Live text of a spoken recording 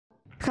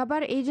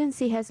Khabar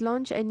Agency has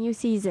launched a new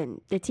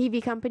season. The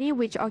TV company,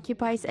 which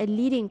occupies a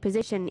leading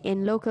position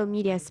in local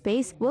media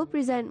space, will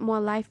present more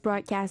live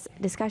broadcasts,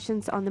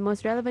 discussions on the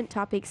most relevant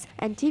topics,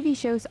 and TV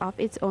shows of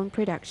its own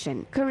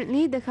production.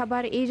 Currently, the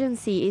Khabar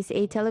Agency is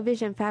a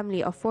television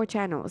family of 4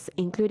 channels,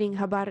 including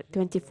Khabar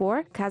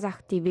 24,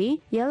 Kazakh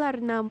TV,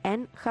 Yelarna,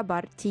 and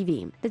Khabar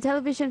TV. The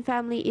television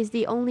family is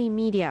the only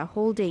media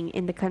holding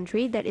in the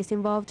country that is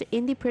involved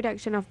in the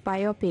production of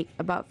biopic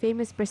about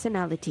famous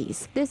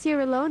personalities. This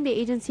year alone, the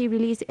agency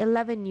released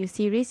 11 new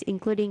series,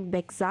 including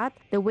Bekzat,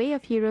 The Way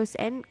of Heroes,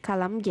 and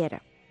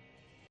Kalamger.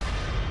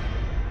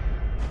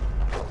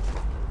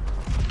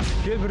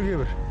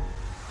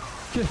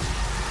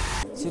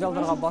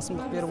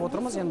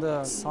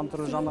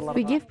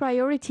 We give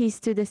priorities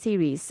to the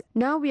series.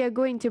 Now we are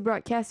going to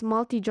broadcast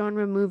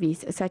multi-genre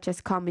movies such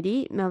as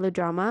comedy,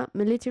 melodrama,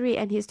 military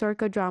and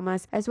historical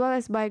dramas, as well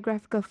as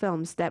biographical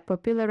films that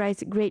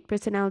popularize great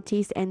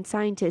personalities and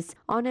scientists,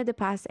 honor the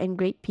past and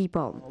great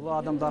people.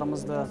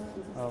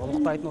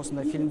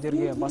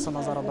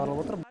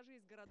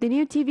 The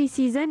new TV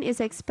season is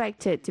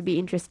expected to be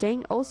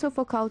interesting also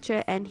for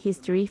culture and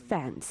history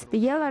fans. The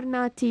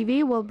Yelarna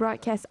TV will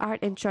broadcast art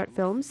and short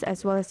films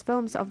as well as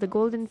films of the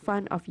Golden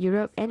Fund of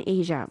Europe and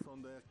Asia.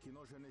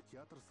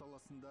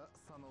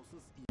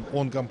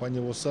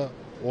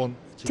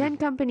 10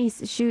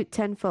 companies shoot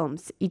 10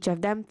 films. Each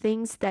of them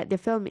thinks that the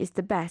film is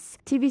the best.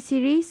 TV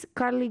series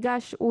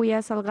Karligash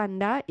Uya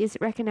Salganda is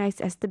recognized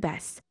as the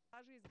best.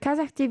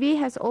 Kazakh TV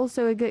has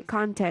also a good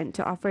content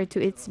to offer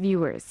to its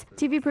viewers.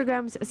 TV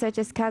programs such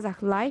as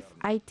Kazakh Life,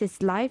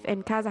 Itis Life,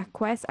 and Kazakh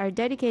Quest are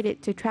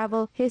dedicated to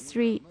travel,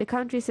 history, the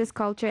country's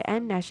culture,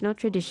 and national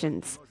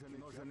traditions.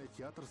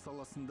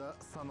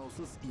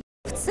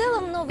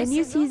 A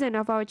new season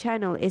of our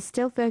channel is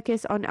still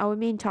focused on our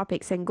main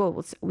topics and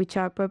goals, which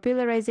are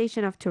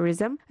popularization of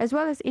tourism, as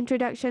well as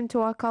introduction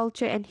to our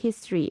culture and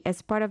history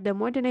as part of the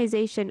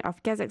modernization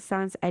of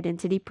Kazakhstan's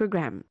identity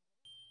program.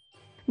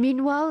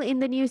 Meanwhile, in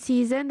the new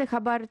season, the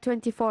Khabar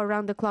 24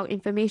 round-the-clock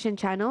information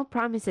channel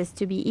promises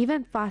to be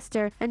even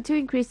faster and to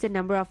increase the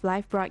number of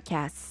live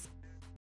broadcasts.